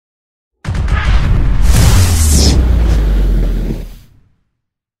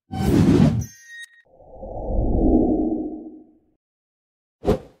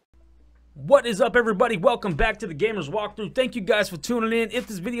What is up, everybody? Welcome back to the Gamers Walkthrough. Thank you guys for tuning in. If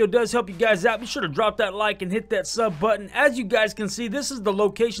this video does help you guys out, be sure to drop that like and hit that sub button. As you guys can see, this is the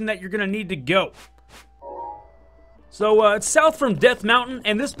location that you're going to need to go. So, it's south from Death Mountain,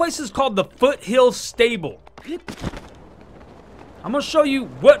 and this place is called the Foothill Stable. I'm going to show you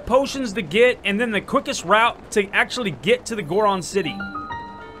what potions to get, and then the quickest route to actually get to the Goron City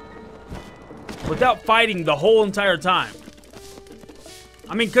without fighting the whole entire time.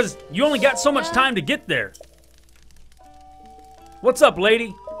 I mean, because you only got so much time to get there. What's up,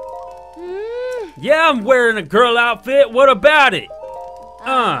 lady? Yeah, I'm wearing a girl outfit. What about it?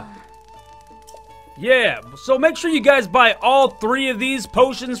 Yeah, so make sure you guys buy all 3 of these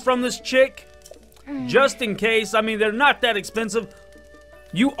potions from this chick. Just in case. I mean, they're not that expensive.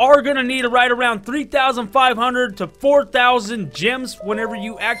 You are going to need right around 3,500 to 4,000 gems whenever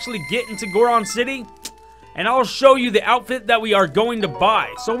you actually get into Goron City. And I'll show you the outfit that we are going to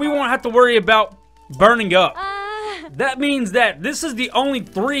buy, so we won't have to worry about burning up. That means that this is the only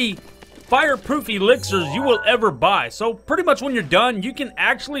 3 fireproof elixirs you will ever buy. So pretty much when you're done, you can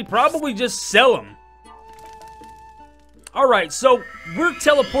actually probably just sell them. Alright, so we're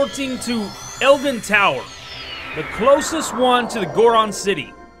teleporting to Elven Tower, the closest one to the Goron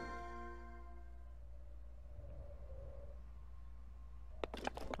City.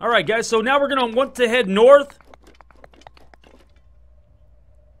 Alright guys, so now we're going to want to head north.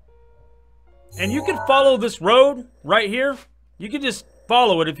 And you can follow this road right here. You can just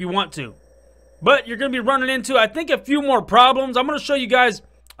follow it if you want to. But you're going to be running into, I think, a few more problems. I'm going to show you guys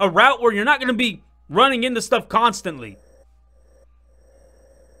a route where you're not going to be running into stuff constantly.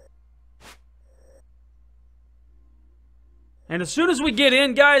 And as soon as we get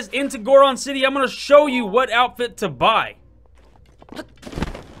in, guys, into Goron City, I'm going to show you what outfit to buy.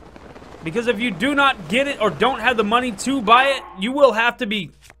 Because if you do not get it or don't have the money to buy it, you will have to be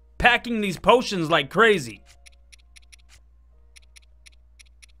packing these potions like crazy.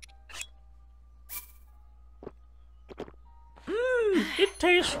 It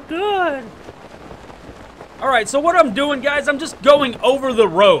tastes good. Alright, so what I'm doing, guys, I'm just going over the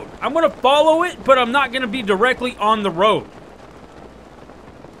road. I'm going to follow it, but I'm not going to be directly on the road.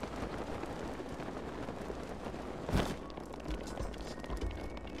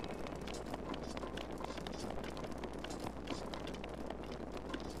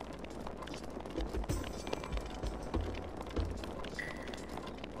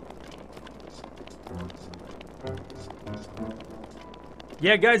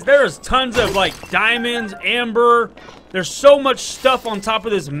 Yeah, guys, there's tons of, like, diamonds, amber. There's so much stuff on top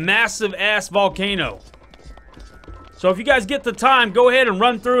of this massive-ass volcano. So if you guys get the time, go ahead and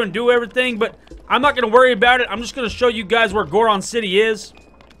run through and do everything. But I'm not going to worry about it. I'm just going to show you guys where Goron City is.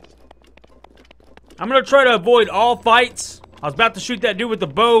 I'm going to try to avoid all fights. I was about to shoot that dude with the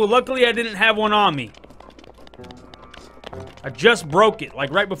bow. Luckily, I didn't have one on me. I just broke it,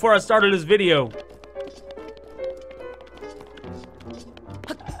 like, right before I started this video.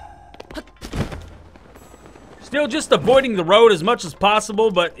 Still just avoiding the road as much as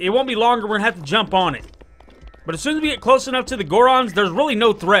possible, but it won't be longer. We're going to have to jump on it. But as soon as we get close enough to the Gorons, there's really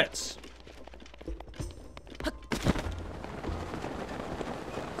no threats.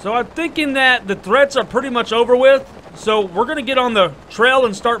 So I'm thinking that the threats are pretty much over with. So we're going to get on the trail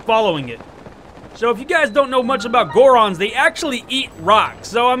and start following it. So if you guys don't know much about Gorons, they actually eat rocks.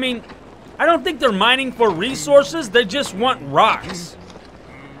 So, I mean, I don't think they're mining for resources. They just want rocks.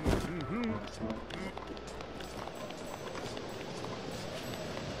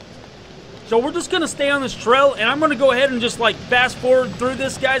 So we're just going to stay on this trail, and I'm going to go ahead and just, like, fast forward through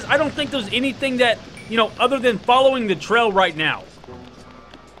this, guys. I don't think there's anything that, you know, other than following the trail right now.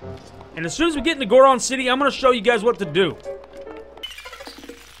 And as soon as we get into Goron City, I'm going to show you guys what to do.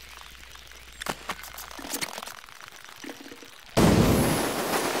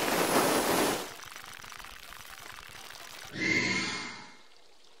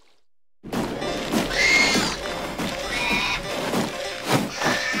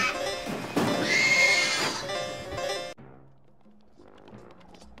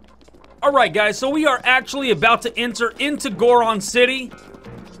 Alright guys, so we are actually about to enter into Goron City.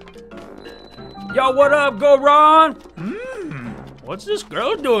 Yo, what up, Goron? What's this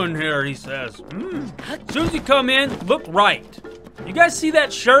girl doing here, he says. As soon as you come in, look right. You guys see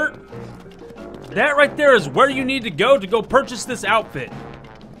that shirt? That right there is where you need to go purchase this outfit.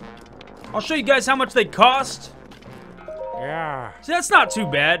 I'll show you guys how much they cost. Yeah. See, that's not too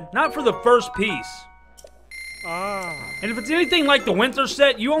bad. Not for the first piece. And if it's anything like the winter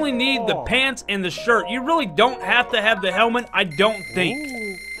set, you only need the pants and the shirt. You really don't have to have the helmet, I don't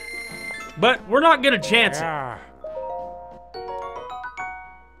think. But we're not gonna chance it.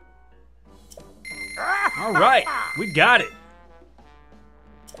 All right, we got it.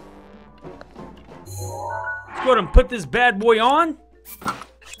 Let's go ahead and put this bad boy on.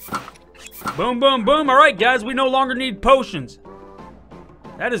 Boom, boom, boom. All right, guys, we no longer need potions.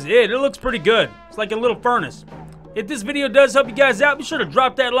 That is it. It looks pretty good. It's like a little furnace. If this video does help you guys out, be sure to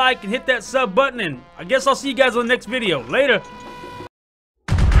drop that like and hit that sub button, and I guess I'll see you guys on the next video. Later.